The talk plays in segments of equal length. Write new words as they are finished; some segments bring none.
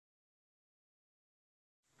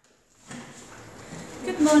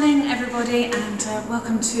morning, everybody, and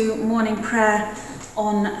welcome to morning prayer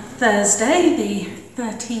on Thursday, the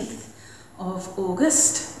 13th of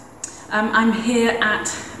August. I'm here at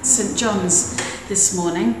St John's this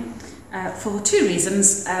morning for two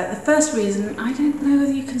reasons. The first reason, I don't know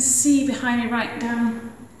whether you can see behind me right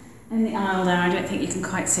down in the aisle there, I don't think you can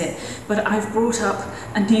quite see it, but I've brought up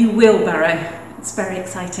a new wheelbarrow. It's very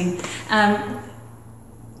exciting. And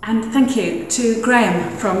thank you to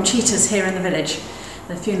Graham from Cheetahs here in the village,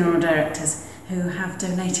 the funeral directors, who have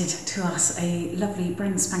donated to us a lovely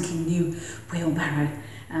brand spanking new wheelbarrow,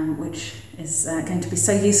 which is going to be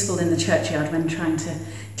so useful in the churchyard when trying to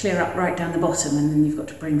clear up right down the bottom, and then you've got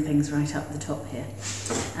to bring things right up the top here.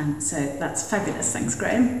 So that's fabulous, thanks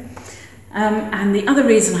Graham. And the other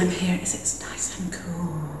reason I'm here is it's nice and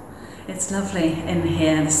cool. It's lovely in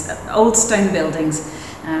here, this old stone buildings.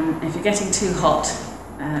 If you're getting too hot,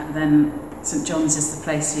 then St John's is the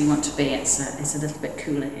place you want to be. It's a little bit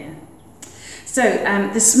cooler here. So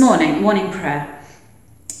this morning prayer,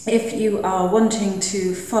 if you are wanting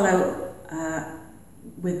to follow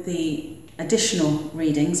with the additional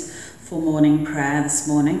readings for morning prayer this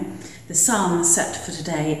morning, the psalm set for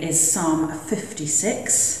today is Psalm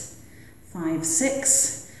 56,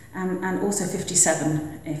 5-6, and also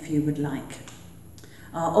 57 if you would like.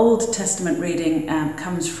 Our Old Testament reading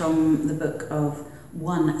comes from the book of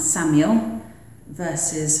 1 Samuel,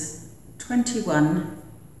 verses 21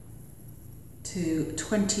 to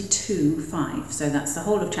 22:5. So that's the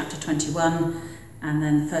whole of chapter 21 and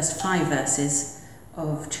then the first 5 verses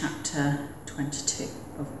of chapter 22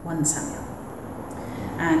 of 1 Samuel.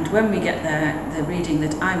 And when we get there, the reading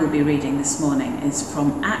that I will be reading this morning is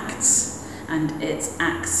from Acts, and it's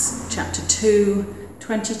Acts chapter 2,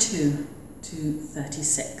 22 to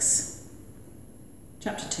 36.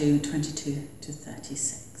 Chapter 2, 22 to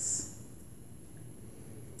 36.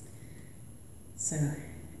 So,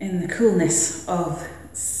 in the coolness of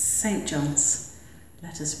St John's,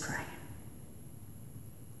 let us pray.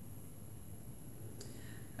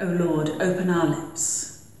 O Lord, open our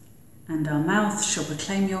lips, and our mouth shall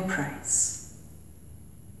proclaim your praise.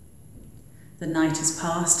 The night is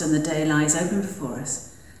past and the day lies open before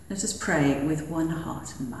us. Let us pray with one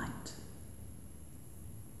heart and mind.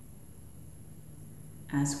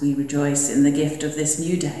 As we rejoice in the gift of this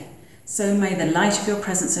new day, so may the light of your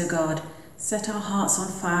presence, O God, set our hearts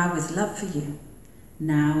on fire with love for you,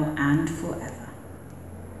 now and forever.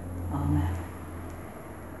 Amen.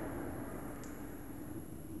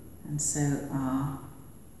 And so our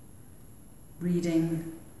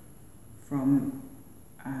reading from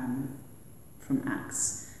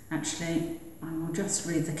Acts. Actually, I will just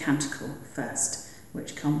read the canticle first,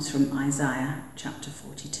 which comes from Isaiah chapter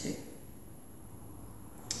 42.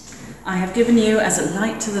 I have given you as a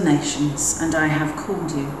light to the nations, and I have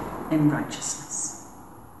called you in righteousness.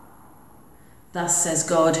 Thus says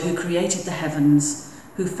God, who created the heavens,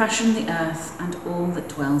 who fashioned the earth and all that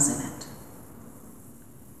dwells in it,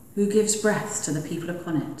 who gives breath to the people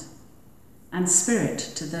upon it, and spirit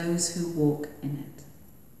to those who walk in it.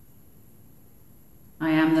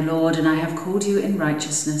 I am the Lord, and I have called you in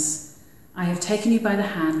righteousness. I have taken you by the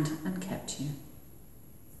hand and kept you.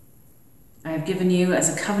 I have given you as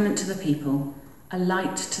a covenant to the people, a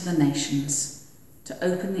light to the nations, to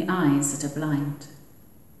open the eyes that are blind,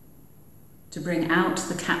 to bring out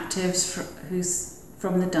the captives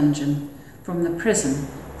from the dungeon, from the prison,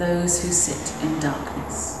 those who sit in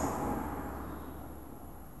darkness.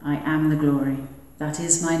 I am the glory, that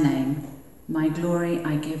is my name. My glory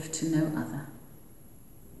I give to no other.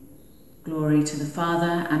 Glory to the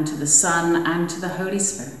Father, and to the Son, and to the Holy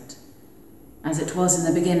Spirit, as it was in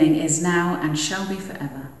the beginning, is now, and shall be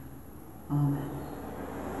forever. Amen.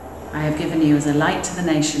 I have given you as a light to the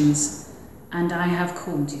nations, and I have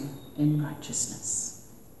called you in righteousness.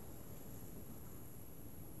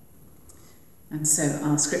 And so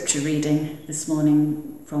our scripture reading this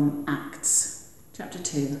morning from Acts, chapter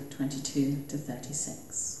 2, 22 to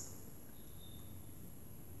 36.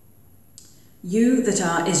 You that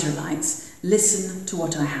are Israelites, listen to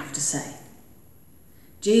what I have to say.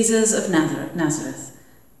 Jesus of Nazareth,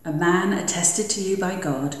 a man attested to you by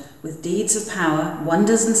God with deeds of power,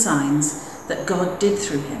 wonders and signs that God did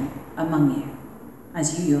through him among you.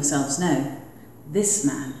 As you yourselves know, this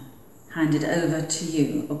man handed over to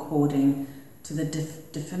you according to the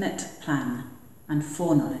definite plan and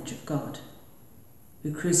foreknowledge of God,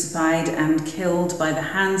 who crucified and killed by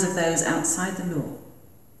the hands of those outside the law.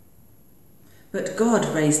 But God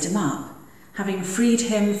raised him up, having freed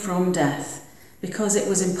him from death, because it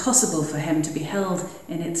was impossible for him to be held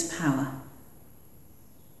in its power.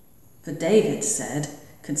 For David said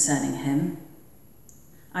concerning him,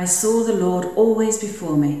 I saw the Lord always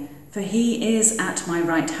before me, for he is at my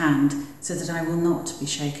right hand, so that I will not be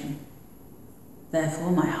shaken.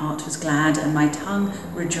 Therefore my heart was glad and my tongue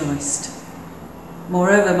rejoiced.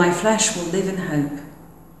 Moreover, my flesh will live in hope.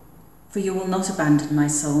 For you will not abandon my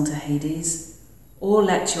soul to Hades, or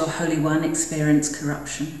let your Holy One experience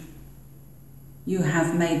corruption. You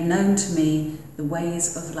have made known to me the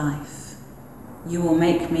ways of life. You will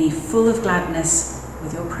make me full of gladness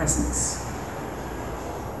with your presence.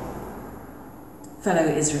 Fellow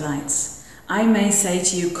Israelites, I may say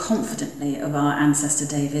to you confidently of our ancestor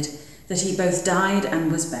David that he both died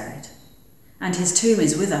and was buried, and his tomb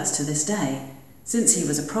is with us to this day. Since he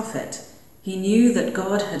was a prophet, he knew that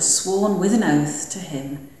God had sworn with an oath to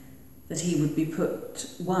him that he would be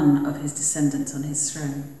put one of his descendants on his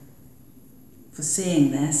throne.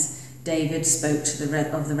 Foreseeing this, David spoke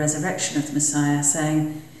of the resurrection of the Messiah,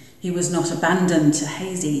 saying, "He was not abandoned to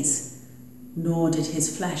Hades, nor did his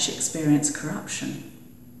flesh experience corruption."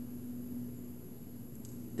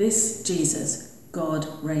 This Jesus God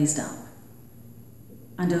raised up,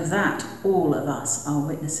 and of that all of us are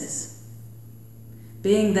witnesses.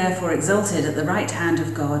 Being therefore exalted at the right hand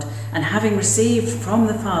of God, and having received from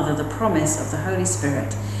the Father the promise of the Holy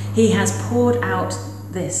Spirit, he has poured out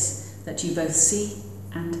this, that you both see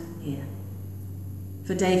and hear.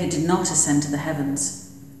 For David did not ascend to the heavens,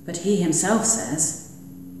 but he himself says,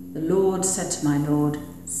 "The Lord said to my Lord,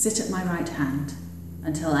 sit at my right hand,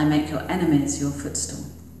 until I make your enemies your footstool."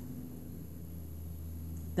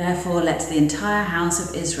 Therefore let the entire house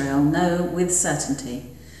of Israel know with certainty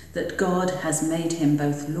that God has made him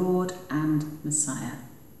both Lord and Messiah,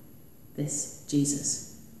 this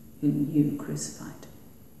Jesus whom you crucified.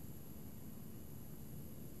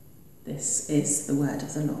 This is the word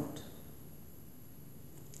of the Lord.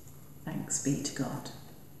 Thanks be to God.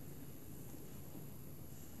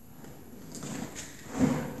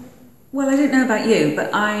 Well, I don't know about you, but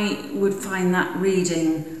I would find that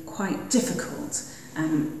reading quite difficult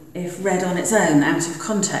if read on its own, out of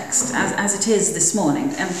context, as it is this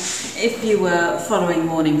morning. If you were following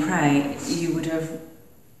morning prayer, you would have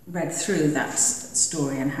read through that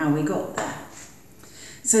story and how we got there.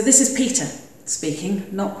 So this is Peter speaking,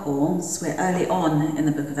 not Paul. So we're early on in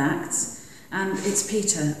the book of Acts, and it's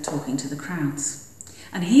Peter talking to the crowds.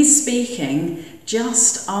 And he's speaking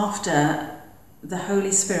just after the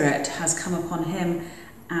Holy Spirit has come upon him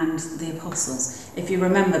and the apostles. If you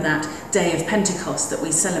remember that day of Pentecost that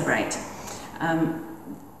we celebrate,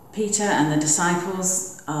 Peter and the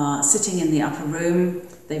disciples are sitting in the upper room.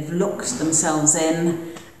 They've locked themselves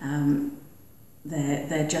in.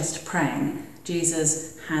 They're just praying.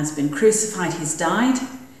 Jesus has been crucified, he's died,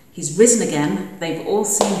 he's risen again, they've all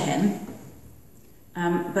seen him,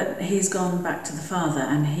 but he's gone back to the Father,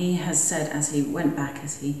 and he has said as he went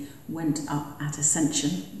up at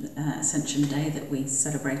Ascension Day that we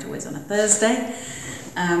celebrate always on a Thursday,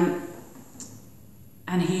 and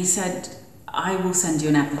he said, "I will send you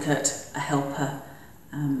an advocate, a helper,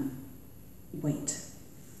 wait."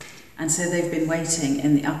 And so they've been waiting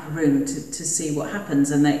in the upper room to see what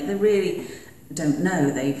happens, and they really don't know.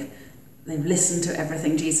 They've listened to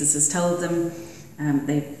everything Jesus has told them.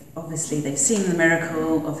 They've seen the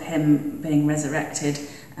miracle of him being resurrected,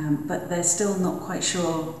 but they're still not quite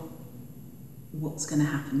sure what's going to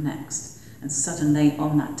happen next. And suddenly,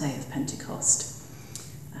 on that day of Pentecost,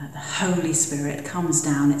 the Holy Spirit comes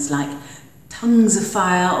down. It's like tongues of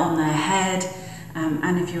fire on their head.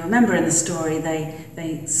 And if you remember in the story,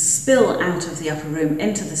 they spill out of the upper room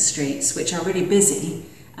into the streets, which are really busy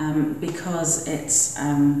because it's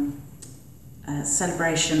a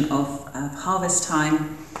celebration of harvest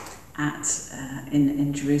time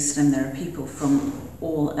in Jerusalem. There are people from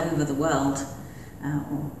all over the world,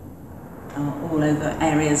 all over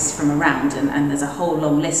areas from around, and there's a whole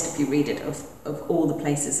long list, if you read it, of all the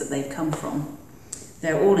places that they've come from.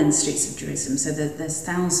 They're all in the streets of Jerusalem, so there's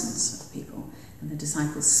thousands of people. And the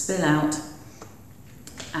disciples spill out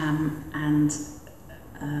and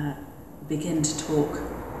begin to talk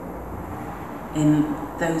in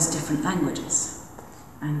those different languages.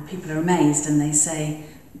 And people are amazed, and they say,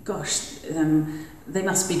 "Gosh, they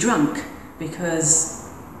must be drunk, because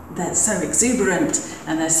they're so exuberant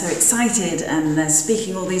and they're so excited and they're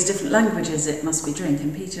speaking all these different languages, it must be drink."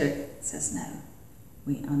 And Peter says, "No,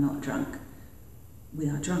 we are not drunk. We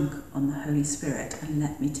are drunk on the Holy Spirit, and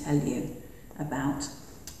let me tell you about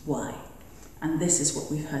why." And this is what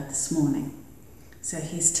we've heard this morning. So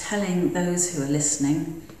he's telling those who are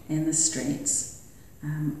listening in the streets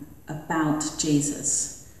about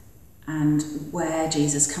Jesus and where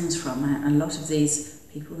Jesus comes from. And a lot of these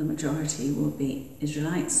people, the majority, will be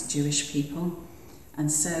Israelites, Jewish people,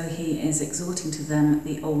 And so he is exhorting to them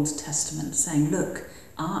the Old Testament, saying, look,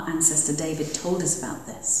 our ancestor David told us about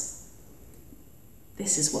this.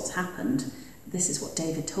 This is what's happened. This is what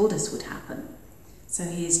David told us would happen. So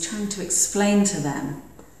he is trying to explain to them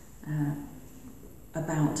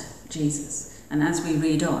about Jesus. And as we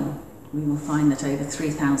read on, we will find that over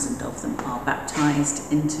 3,000 of them are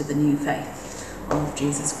baptised into the new faith of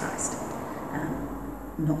Jesus Christ.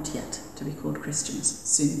 Not yet to be called Christians,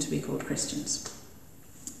 soon to be called Christians.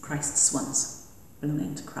 Christ's ones,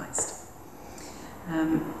 belonging to Christ.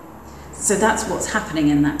 So that's what's happening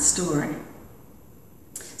in that story.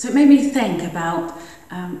 So it made me think about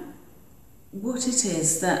what it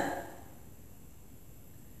is that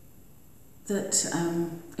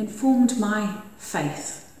informed my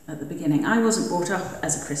faith at the beginning. I wasn't brought up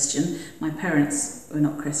as a Christian. My parents were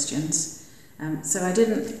not Christians. So I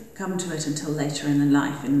didn't come to it until later in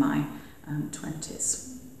life, in my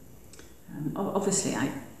 20s. Obviously,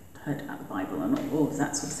 I heard about the Bible and all of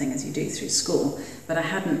that sort of thing as you do through school, but I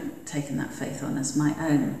hadn't taken that faith on as my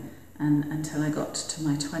own until I got to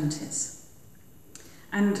my 20s.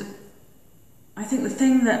 And I think the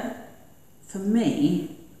thing that, for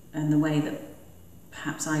me, and the way that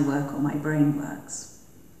perhaps I work or my brain works,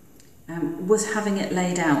 was having it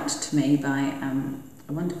laid out to me by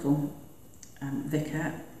a wonderful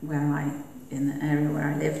vicar in the area where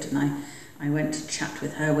I lived, and I went to chat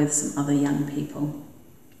with her with some other young people.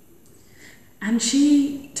 And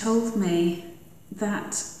she told me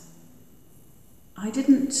that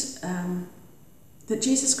that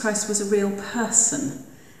Jesus Christ was a real person.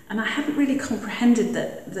 And I hadn't really comprehended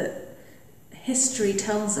that history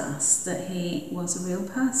tells us that he was a real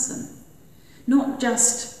person. Not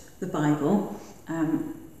just the Bible.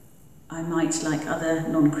 I might, like other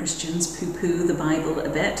non-Christians, poo-poo the Bible a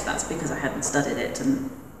bit. That's because I hadn't studied it,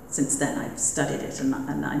 and since then I've studied it, and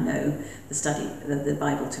I know the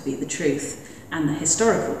Bible to be the truth and the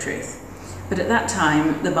historical truth. But at that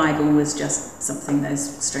time, the Bible was just something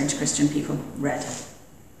those strange Christian people read.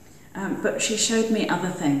 But she showed me other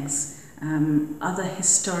things, other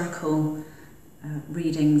historical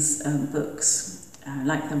readings, books,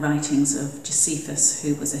 like the writings of Josephus,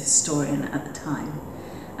 who was a historian at the time.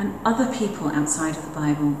 And other people outside of the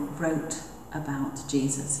Bible wrote about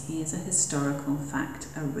Jesus. He is a historical fact,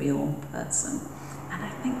 a real person. And I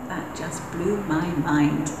think that just blew my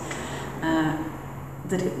mind,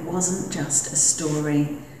 that it wasn't just a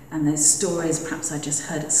story. And those stories perhaps I just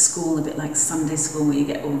heard at school, a bit like Sunday school, where you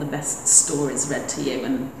get all the best stories read to you,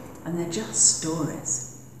 and they're just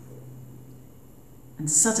stories. And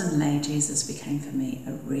suddenly Jesus became for me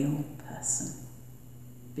a real person,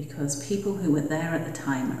 because people who were there at the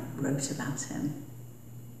time wrote about him.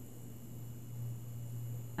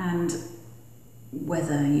 And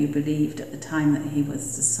whether you believed at the time that he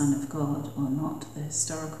was the Son of God or not, the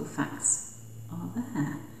historical facts are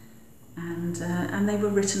there. And they were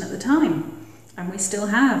written at the time, and we still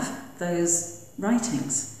have those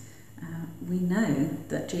writings. We know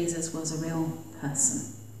that Jesus was a real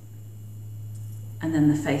person. And then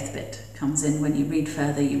the faith bit comes in. When you read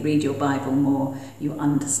further, you read your Bible more, you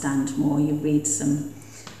understand more, you read some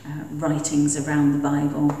writings around the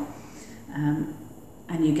Bible,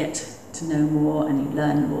 and you get to know more and you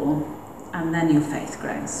learn more, and then your faith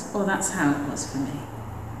grows. Well, that's how it was for me.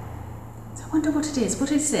 So I wonder what it is.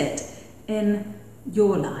 What is it in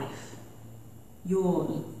your life,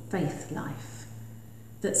 your faith life,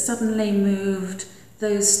 that suddenly moved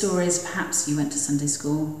those stories? Perhaps you went to Sunday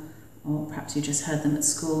school, or perhaps you just heard them at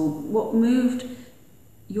school. What moved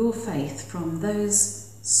your faith from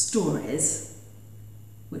those stories,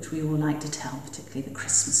 which we all like to tell, particularly the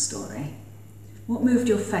Christmas story? What moved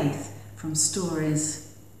your faith from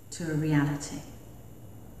stories to a reality?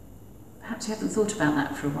 Perhaps you haven't thought about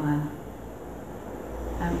that for a while.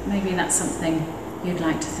 Maybe that's something you'd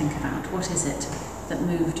like to think about. What is it that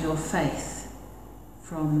moved your faith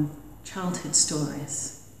from childhood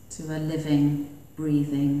stories to a living,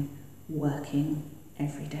 breathing, working,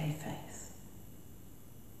 everyday faith?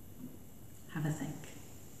 Have a think.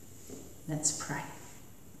 Let's pray.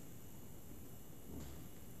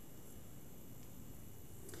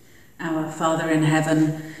 Our Father in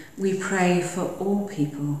heaven, we pray for all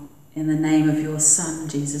people in the name of your Son,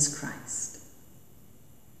 Jesus Christ.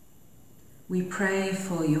 We pray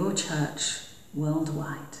for your church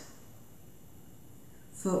worldwide,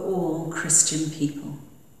 for all Christian people.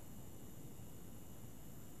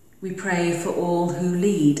 We pray for all who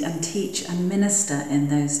lead and teach and minister in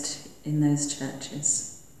those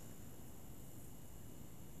churches.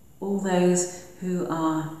 All those who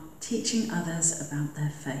are teaching others about their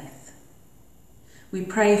faith. We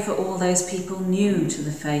pray for all those people new to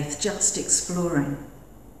the faith, just exploring.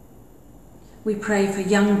 We pray for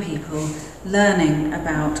young people learning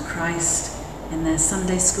about Christ in their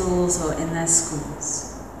Sunday schools or in their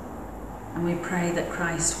schools. And we pray that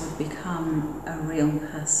Christ would become a real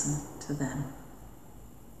person to them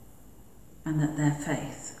and that their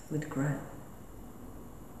faith would grow.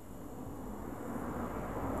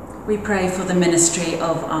 We pray for the ministry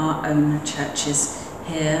of our own churches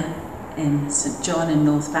here in St John in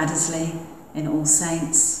North Baddesley, in All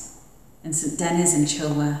Saints, in St Denis in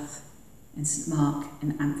Chilworth, in St Mark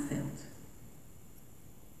in Ampfield.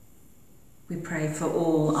 We pray for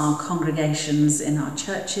all our congregations in our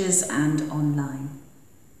churches and online,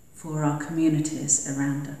 for our communities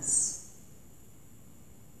around us.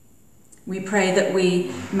 We pray that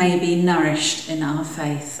we may be nourished in our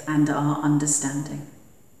faith and our understanding,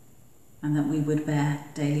 and that we would bear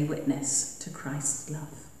daily witness to Christ's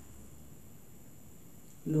love.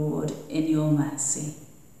 Lord, in your mercy,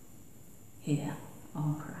 hear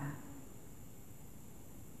our prayer.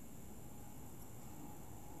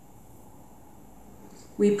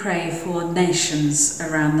 We pray for nations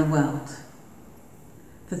around the world,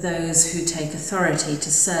 for those who take authority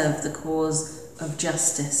to serve the cause of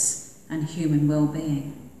justice and human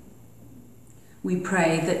well-being. We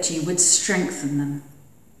pray that you would strengthen them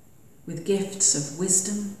with gifts of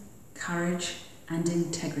wisdom, courage, and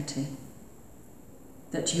integrity,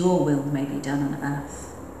 that your will may be done on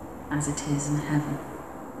earth as it is in heaven.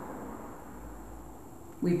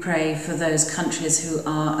 We pray for those countries who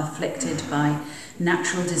are afflicted by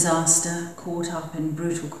natural disaster, caught up in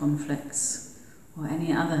brutal conflicts, or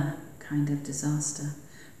any other kind of disaster,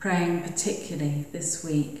 praying particularly this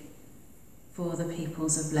week for the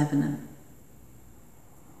peoples of Lebanon.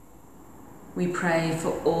 We pray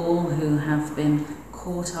for all who have been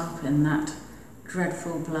caught up in that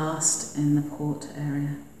dreadful blast in the port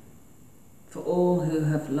area, for all who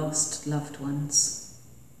have lost loved ones.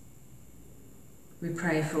 We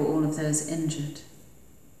pray for all of those injured.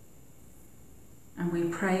 And we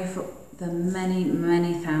pray for the many,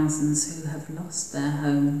 many thousands who have lost their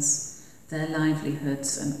homes, their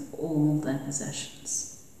livelihoods, and all their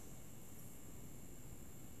possessions.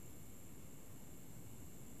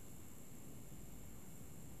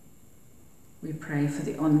 We pray for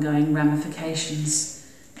the ongoing ramifications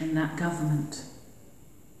in that government.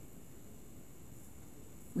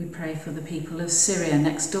 We pray for the people of Syria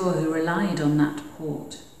next door who relied on that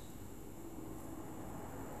port.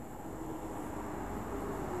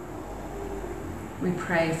 We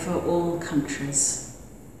pray for all countries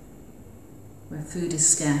where food is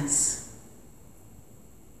scarce,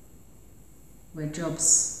 where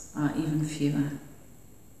jobs are even fewer.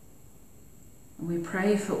 And we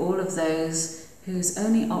pray for all of those whose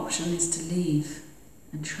only option is to leave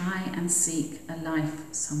and try and seek a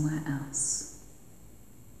life somewhere else.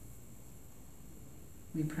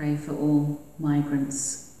 We pray for all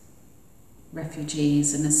migrants,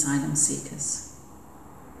 refugees and asylum seekers,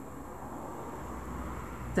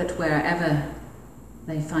 that wherever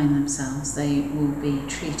they find themselves, they will be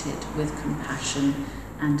treated with compassion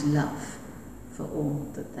and love for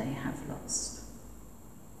all that they have lost.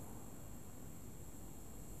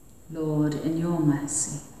 Lord, in your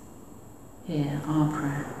mercy, hear our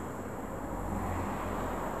prayer.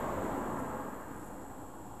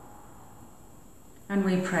 And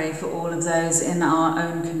we pray for all of those in our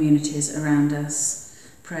own communities around us,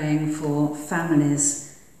 praying for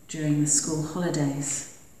families during the school holidays,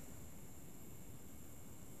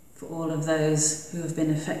 for all of those who have been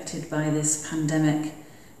affected by this pandemic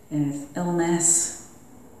with illness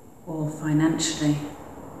or financially.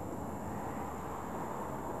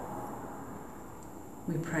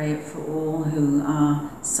 We pray for all who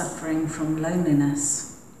are suffering from loneliness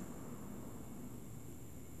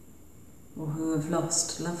or who have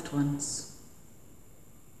lost loved ones.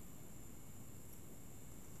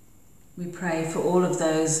 We pray for all of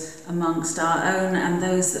those amongst our own and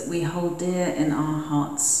those that we hold dear in our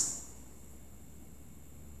hearts.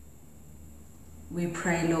 We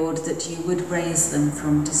pray, Lord, that you would raise them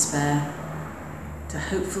from despair to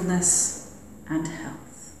hopefulness and health.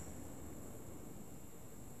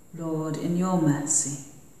 Lord, in your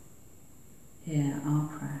mercy, hear our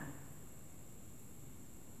prayer.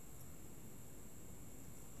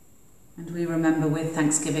 And we remember with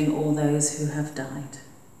thanksgiving all those who have died.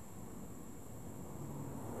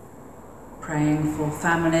 Praying for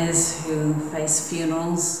families who face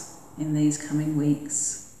funerals in these coming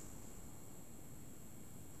weeks.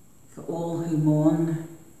 For all who mourn,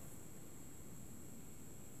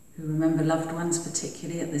 who remember loved ones,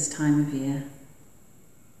 particularly at this time of year.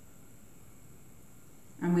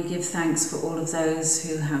 And we give thanks for all of those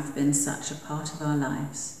who have been such a part of our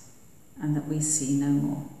lives and that we see no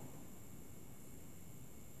more.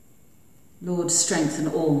 Lord, strengthen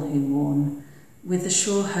all who mourn, with the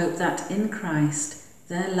sure hope that in Christ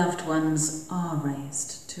their loved ones are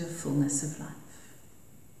raised to a fullness of life.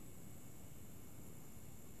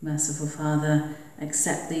 Merciful Father,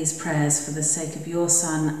 accept these prayers for the sake of your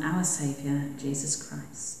Son, our Saviour, Jesus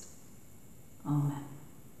Christ. Amen.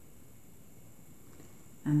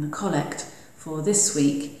 And the collect for this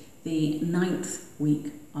week, the 9th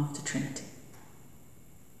week after Trinity.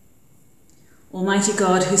 Almighty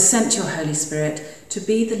God, who sent your Holy Spirit to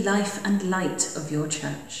be the life and light of your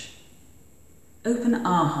church, open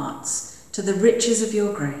our hearts to the riches of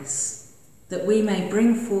your grace, that we may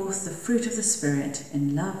bring forth the fruit of the Spirit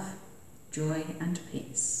in love, joy and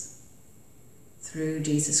peace. Through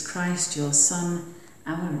Jesus Christ, your Son,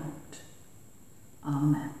 our Lord.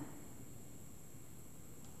 Amen.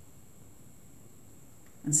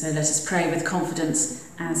 And so let us pray with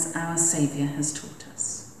confidence as our Saviour has taught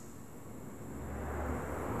us.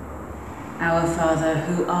 Our Father,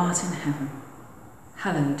 who art in heaven,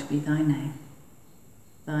 hallowed be thy name.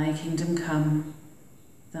 Thy kingdom come,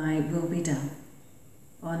 thy will be done,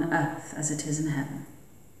 on earth as it is in heaven.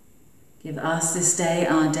 Give us this day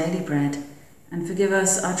our daily bread, and forgive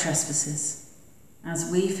us our trespasses, as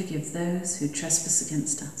we forgive those who trespass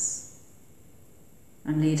against us.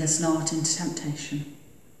 And lead us not into temptation,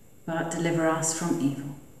 but deliver us from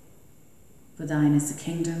evil. For thine is the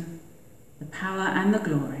kingdom, the power and the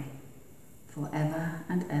glory, for ever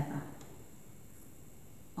and ever.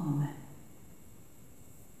 Amen.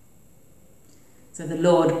 So the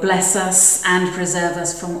Lord bless us and preserve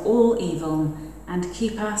us from all evil and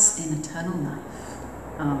keep us in eternal life.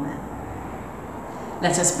 Amen.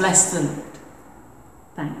 Let us bless the Lord.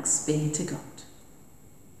 Thanks be to God.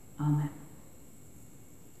 Amen.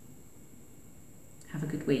 Have a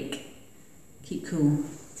good week. Keep cool.